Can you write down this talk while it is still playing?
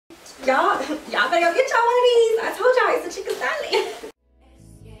Y'all better go get y'all one of these. I told y'all it's a chicken salad.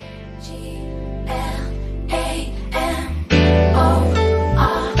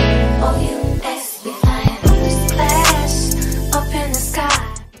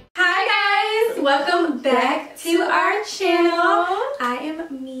 Welcome back to our channel. I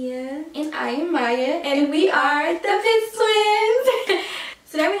am Mia. And I am Maya. And we are the PITTSTWINS.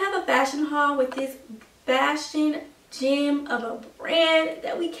 Today we have a fashion haul with this fashion gem of a brand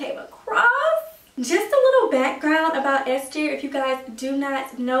that we came across. Just a little background about s.deer. If you guys do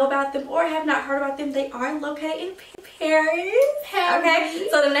not know about them or have not heard about them, they are located in Paris. Okay,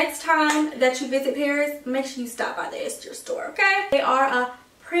 so the next time that you visit Paris, make sure you stop by the s.deer store, okay? They are a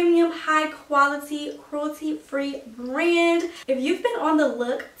premium, high quality, cruelty free brand. If you've been on the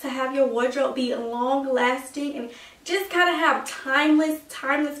look to have your wardrobe be long lasting and just kind of have timeless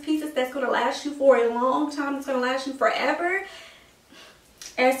pieces that's going to last you for a long time, it's going to last you forever,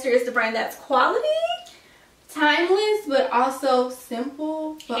 s.deer is the brand that's quality, timeless, but also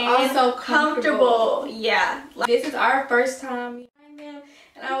simple, but and also comfortable. Yeah, This is our first time trying them,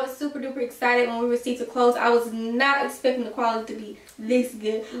 and I was super duper excited when we received the clothes. I was not expecting the quality to be this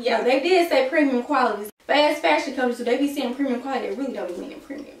good. Yeah, now, they did say premium quality. Fast fashion companies, so they be saying premium quality, they really don't be meaning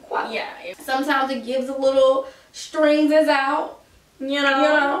premium quality. Yeah, sometimes it gives a little strings is out, you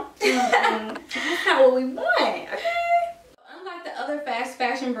know. That's not what we want, okay? Unlike the other fast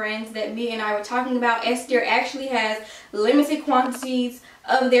fashion brands that me and I were talking about, s.deer actually has limited quantities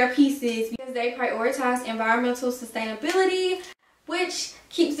of their pieces because they prioritize environmental sustainability, which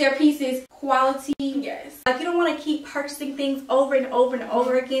keeps their pieces quality. Yes, like you don't want to keep purchasing things over and over and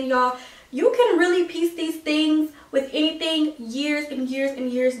over again, y'all. You can really piece these things with anything years and years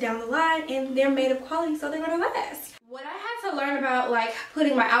and years down the line, and they're made of quality, so they're gonna last. What I had to learn about like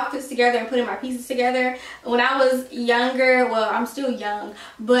putting my outfits together and putting my pieces together when I was younger, well, I'm still young,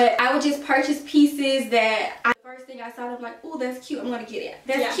 but I would just purchase pieces that first thing I saw, I'm like, oh, that's cute, I'm gonna get it.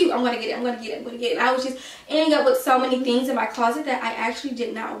 That's cute, I'm gonna get it, I'm gonna get it, I'm gonna get it. And I was just ending up with so many things in my closet that I actually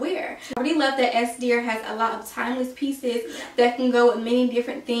did not wear. I really love that s.deer has a lot of timeless pieces that can go with many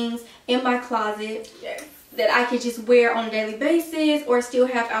different things in my closet. Yes. That I could just wear on a daily basis, or still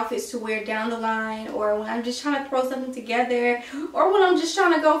have outfits to wear down the line, or when I'm just trying to throw something together, or when I'm just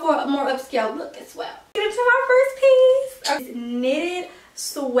trying to go for a more upscale look as well. Get into our first piece. This knitted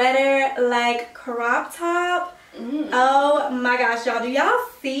sweater, like crop top. Oh my gosh, y'all, do y'all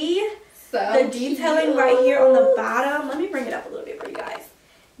see the detailing right here on the bottom? Let me bring it up a little bit for you guys.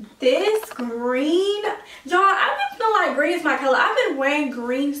 This green, y'all, I've been feeling like green is my color. I've been wearing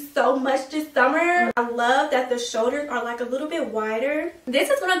green so much this summer. I love that the shoulders are like a little bit wider. This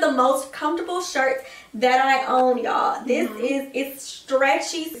is one of the most comfortable shirts that I own, y'all. This it's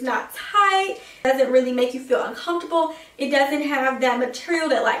stretchy, it's not tight, it doesn't really make you feel uncomfortable. It doesn't have that material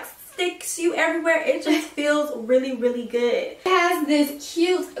that like sticks you everywhere. It just feels really, really good. It has this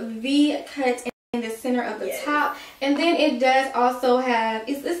cute V cut in the center of the top, and then it does also have,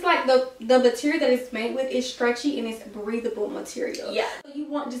 it's like the material that it's made with is stretchy and it's breathable material. Yeah, so you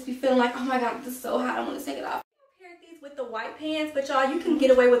won't just be feeling like, oh my god, this is so hot, I want to take it off. I paired these with the white pants, but y'all, you can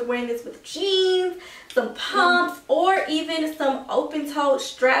get away with wearing this with jeans, some pumps, or even some open-toed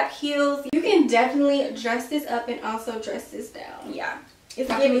strap heels. You can definitely dress this up and also dress this down. Yeah, it's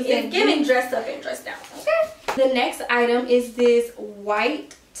giving dress up and dress down. Okay, the next item is this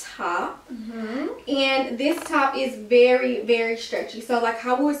white top, and this top is very, very stretchy. So like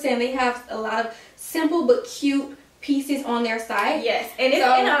how we were saying, they have a lot of simple but cute pieces on their side. Yes, and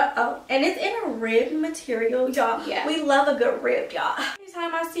it's in a ribbed material, y'all. Yeah, we love a good ribbed, y'all.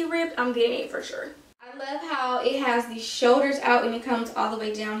 Anytime I see ribbed, I'm getting it for sure. I love how it has these shoulders out and it comes all the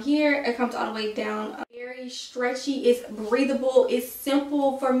way down here. It comes all the way down. Very stretchy. It's breathable. It's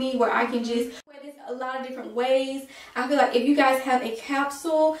simple for me where I can just wear this a lot of different ways. I feel like if you guys have a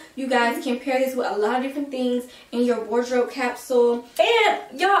capsule, you guys can pair this with a lot of different things in your wardrobe capsule.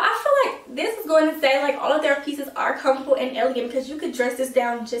 And y'all, I feel like this is going to say like all of their pieces are comfortable and elegant because you could dress this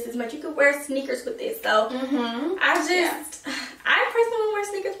down just as much. You could wear sneakers with this. So I personally won't wear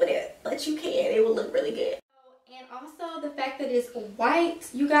sneakers with it, but you can. It will look really good. And also the fact that it's white,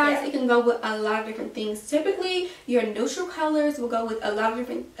 you guys, it can go with a lot of different things. Typically, your neutral colors will go with a lot of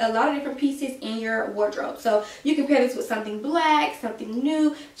different pieces in your wardrobe. So you can pair this with something black, something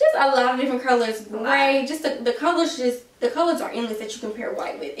new, just a lot of different colors, gray, just the colors are endless that you can pair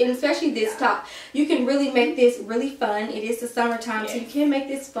white with. And especially this top, you can really make this really fun. It is the summertime, so you can make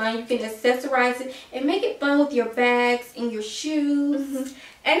this fun. You can accessorize it and make it fun with your bags and your shoes.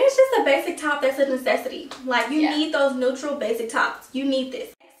 And it's just a basic top that's a necessity. Like, you need those neutral basic tops. You need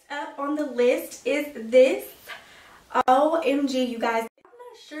this. Next up on the list is this. OMG, you guys. I'm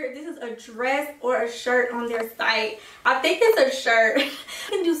not sure if this is a dress or a shirt on their site. I think it's a shirt. You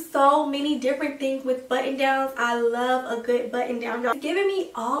can do so many different things with button downs. I love a good button down. It's giving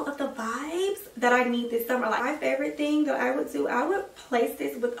me all of the vibes that I need this summer. Like my favorite thing that I would do, I would place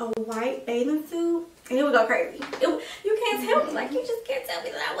this with a white bathing suit and it would go crazy. You can't tell me, like you just can't tell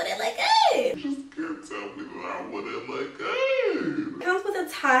me that I wouldn't look good. You just can't tell me that I wouldn't look good. It comes with a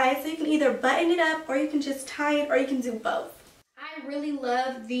tie, so you can either button it up or you can just tie it, or you can do both. I really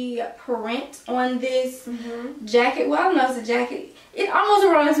love the print on this jacket. Well, I don't know if it's a jacket. It almost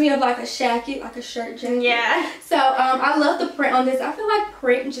reminds me of like a shacket, like a shirt jacket. Yeah. So I love the print on this. I feel like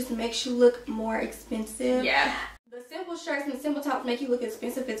print just makes you look more expensive. Yeah. The simple shirts and the simple tops make you look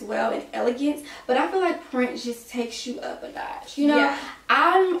expensive as well and elegant, but I feel like print just takes you up a notch. You know, yeah.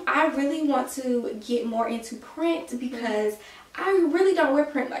 I really want to get more into print because I really don't wear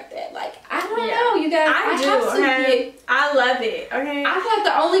print like that. Like, I don't know, you guys. I love it, okay? I feel like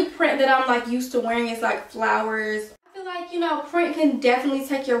the only print that I'm like used to wearing is like flowers. I feel like, you know, print can definitely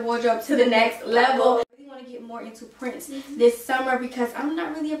take your wardrobe to the next level. I really want to get more into prints this summer because I'm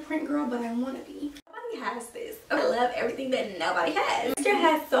not really a print girl, but I want to be. Nobody has this. I love everything that nobody has. s.deer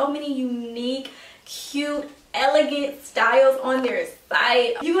has so many unique, cute, elegant styles on their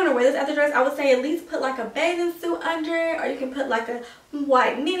site. If you're gonna wear this as a dress, I would say at least put like a bathing suit under it, or you can put like a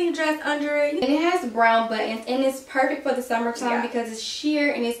white mini dress under it. And it has brown buttons, and it's perfect for the summertime because it's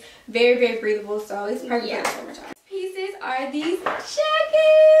sheer and it's very, very breathable, so it's perfect for the summertime. Pieces are these jackets.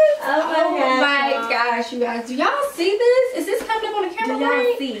 Oh my gosh, you guys, do y'all see this? Is this coming up on the camera? Do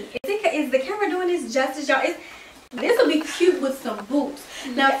y'all see? Is the camera doing this justice, y'all? This will be cute with some boots.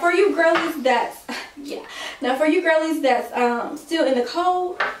 Now for you girlies that's Now for you girlies that's still in the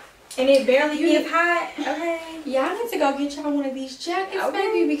cold and it barely gets hot, okay? Y'all need to go get y'all one of these jackets,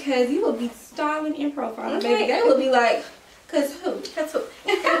 baby, because you will be styling and profiling, baby. That will be like, cause who? That's who?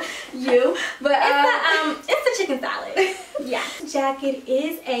 You. But it's a chicken salad. Yeah. Jacket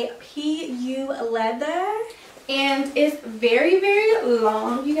is a PU leather. And it's very, very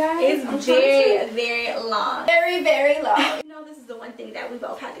long, you guys. It's very, very long. Very, very long. You know, this is the one thing that we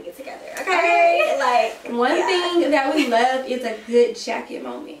both had to get together, okay? Like, one thing that we love is a good jacket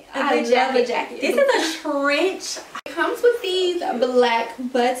moment. I love a jacket. This is a trench. It comes with these black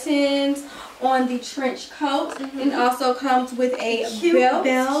buttons on the trench coat, and also comes with a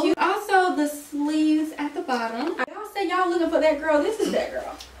belt. Also, the sleeves at the bottom. Y'all say y'all looking for that girl. This is that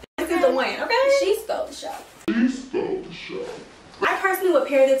girl. This is the one, okay? She stole the show. I personally would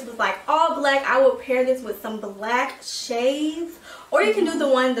pair this with like all black. I would pair this with some black shades, or you can do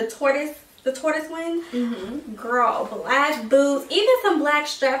the tortoise one. Girl, black boots, even some black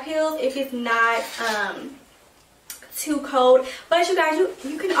strap heels if it's not too cold. But you guys,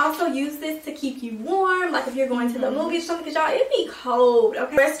 you can also use this to keep you warm, like if you're going to the movies or something, because y'all, it be cold,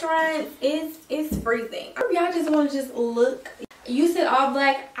 okay? Restaurant is freezing. Y'all just want to just look. You said all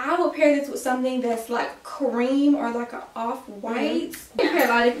black. I would pair this with something that's like cream or like an off-white. You can pair a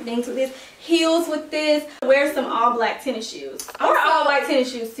lot of different things with this. Heels with this. Wear some all black tennis shoes. Or all white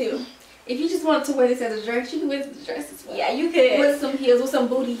tennis shoes too. If you just wanted to wear this as a dress, you can wear this as a dress as well. Yeah, you could. With some heels, with some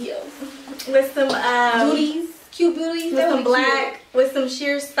booty heels. With some booties. Cute booties. With some black, with some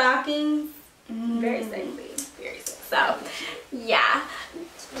sheer stockings. Very sexy. Very sexy. So, yeah.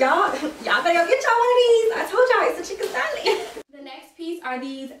 Y'all better go get y'all one of these. I told y'all it's a chicken salad. The next piece are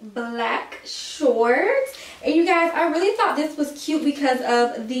these black shorts. And you guys, I really thought this was cute because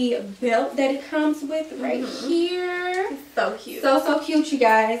of the belt that it comes with right here. It's so cute. So cute, you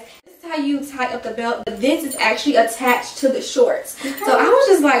guys. This is how you tie up the belt. But this is actually attached to the shorts. So I was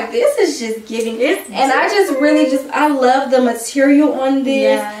just like, this is just giving it. And I love the material on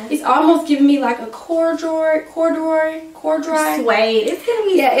this. Yeah. It's almost giving me like a corduroy. Suede. It's giving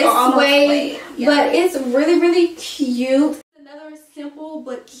me it's suede. Yeah. But it's really, really cute. Another simple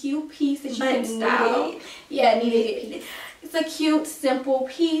but cute piece that you can style. Needed. It's a cute, simple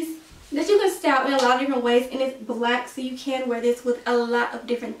piece that you can style in a lot of different ways, and it's black, so you can wear this with a lot of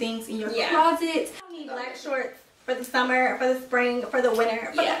different things in your closet. You need black shorts for the summer, for the spring, for the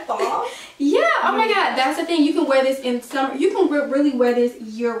winter, for the fall. Oh my god, that's the thing. You can wear this in summer. You can really wear this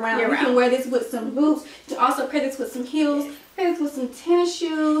year round. You can wear this with some boots. You can also pair this with some heels. Pair this with some tennis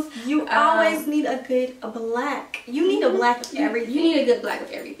shoes. You always need a good black. You need a black of everything. You need a good black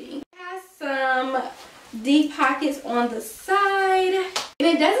of everything. It has some deep pockets on the side. And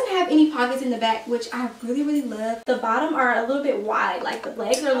it doesn't have any pockets in the back, which I really, really love. The bottom are a little bit wide. Like the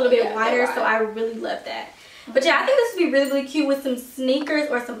legs are a little bit wider, so I really love that. But yeah, I think this would be really, really cute with some sneakers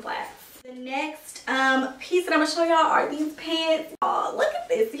or some flats. The next piece that I'm going to show y'all are these pants. Oh, look at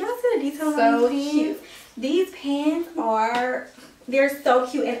this. Y'all see the details on these pants? Cute. These pants are They're so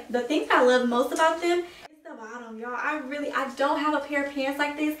cute, and the things I love most about them is the bottom, y'all. I don't have a pair of pants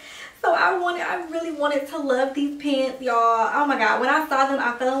like this, so I really wanted to love these pants, y'all. Oh my god, when I saw them,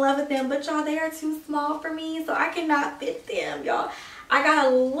 I fell in love with them, but y'all, they are too small for me, so I cannot fit them, y'all. I got a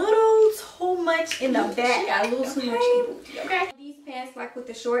little too much in the back. She got a little too much. Okay. These pants, like with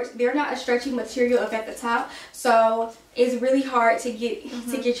the shorts, they're not a stretchy material up at the top, so it's really hard to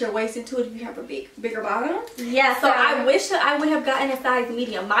get your waist into it if you have a bigger bottom. Yeah. So I wish I would have gotten a size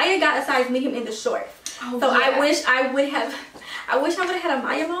medium. Maya got a size medium in the shorts. Oh, so yeah. I wish I would have had a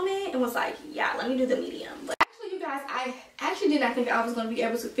Maya moment and was like, yeah, let me do the medium. But actually, you guys, I actually did not think I was going to be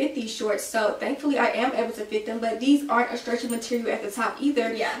able to fit these shorts, so thankfully I am able to fit them, but these aren't a stretchy material at the top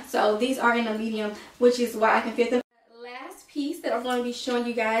either. Yeah. So these are in a medium, which is why I can fit them. The last piece that I'm going to be showing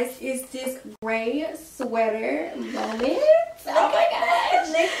you guys is this gray sweater moment. Oh my gosh.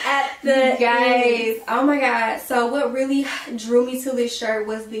 Look at the guys. Oh my god. So what really drew me to this shirt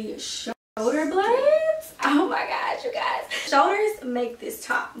was the shoulder blades. Oh my god, you guys. Shoulders make this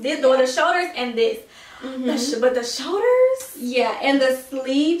top. This, or the shoulders and this. But the shoulders, yeah, and the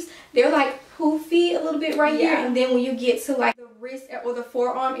sleeves, they're like poofy a little bit right here, and then when you get to like the wrist or the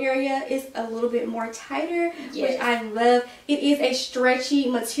forearm area, it's a little bit more tighter, which I love. It is a stretchy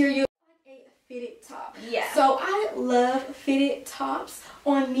material, like a fitted top. Yeah. So I love fitted tops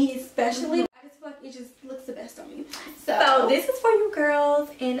on me, especially. I just feel like it just looks the best on me. So this is for you girls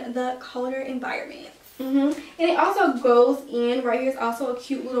in the colder environment. And it also goes in right here. It's also a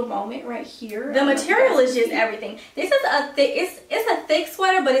cute little moment right here. The material is just everything. This is a thick, it's a thick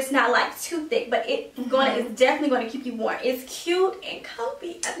sweater, but it's not like too thick, but it's definitely going to keep you warm. It's cute and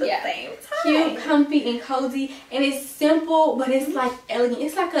comfy at the same time. Cute, comfy, and cozy, and it's simple, but it's like elegant.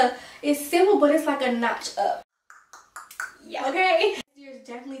 It's simple, but it's like a notch up. Yeah. Okay. They're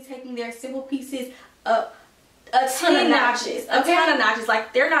definitely taking their simple pieces up a ton of notches. A ton of notches.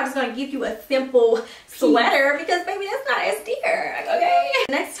 Like, they're not just going to give you a simple sweater, because baby, that's not s.deer. Okay.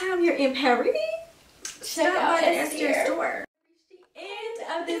 Next time you're in Paris, check out the s.deer store.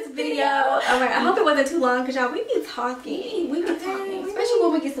 End of this video. Alright, I hope it wasn't too long, because y'all, we be talking. Especially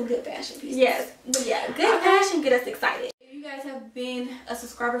when we get some good fashion pieces. Yes. But yeah, good fashion get us excited. If you guys have been a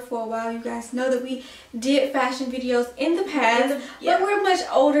subscriber for a while, you guys know that we did fashion videos in the past, but we're much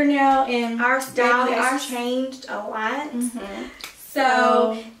older now, and our style has changed a lot.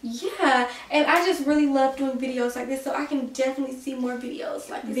 So yeah, and I just really love doing videos like this, so I can definitely see more videos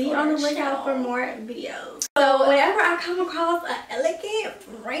like this. Be on the lookout for more videos. So whenever I come across an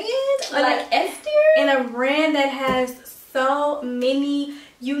elegant brand like s.deer, and a brand that has so many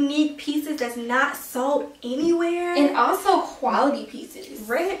unique pieces that's not sold anywhere, and also quality pieces,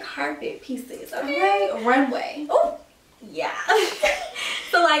 red carpet pieces, okay, runway. Oh yeah.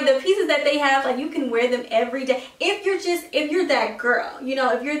 So like the pieces that they have, like you can wear them every day if you're that girl, you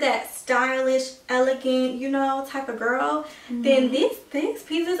know, if you're that stylish, elegant, you know, type of girl, then these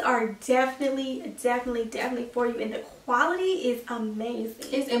pieces are definitely for you, and the quality is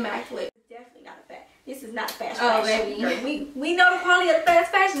amazing. It's immaculate. It's definitely not a this is not fast fashion. Baby. We know the quality of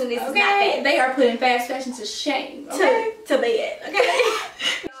fast fashion, and this is not fast. They are putting fast fashion to shame. To bed. Okay.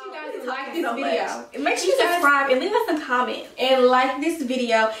 Like this video, make sure you subscribe and leave us some comments and like this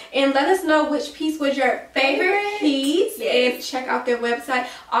video, and let us know which piece was your favorite piece, and check out their website.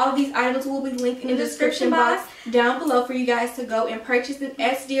 All of these items will be linked in the description box down below for you guys to go and purchase. And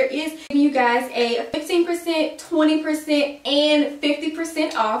s.deer is giving you guys a 15%, 20%, and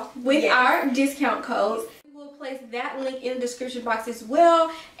 50% off with our discount codes. Place that link in the description box as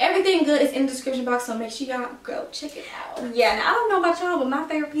well. Everything good is in the description box, so make sure y'all go check it out. Yeah, now I don't know about y'all, but my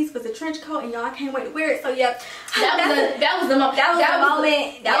favorite piece was a trench coat, and y'all, I can't wait to wear it. So yeah, that was the moment. That was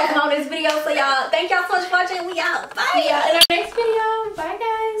the moment of this video. So y'all, thank y'all so much for watching. We out. Bye. See y'all in our next video. Bye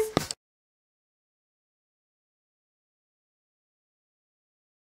guys.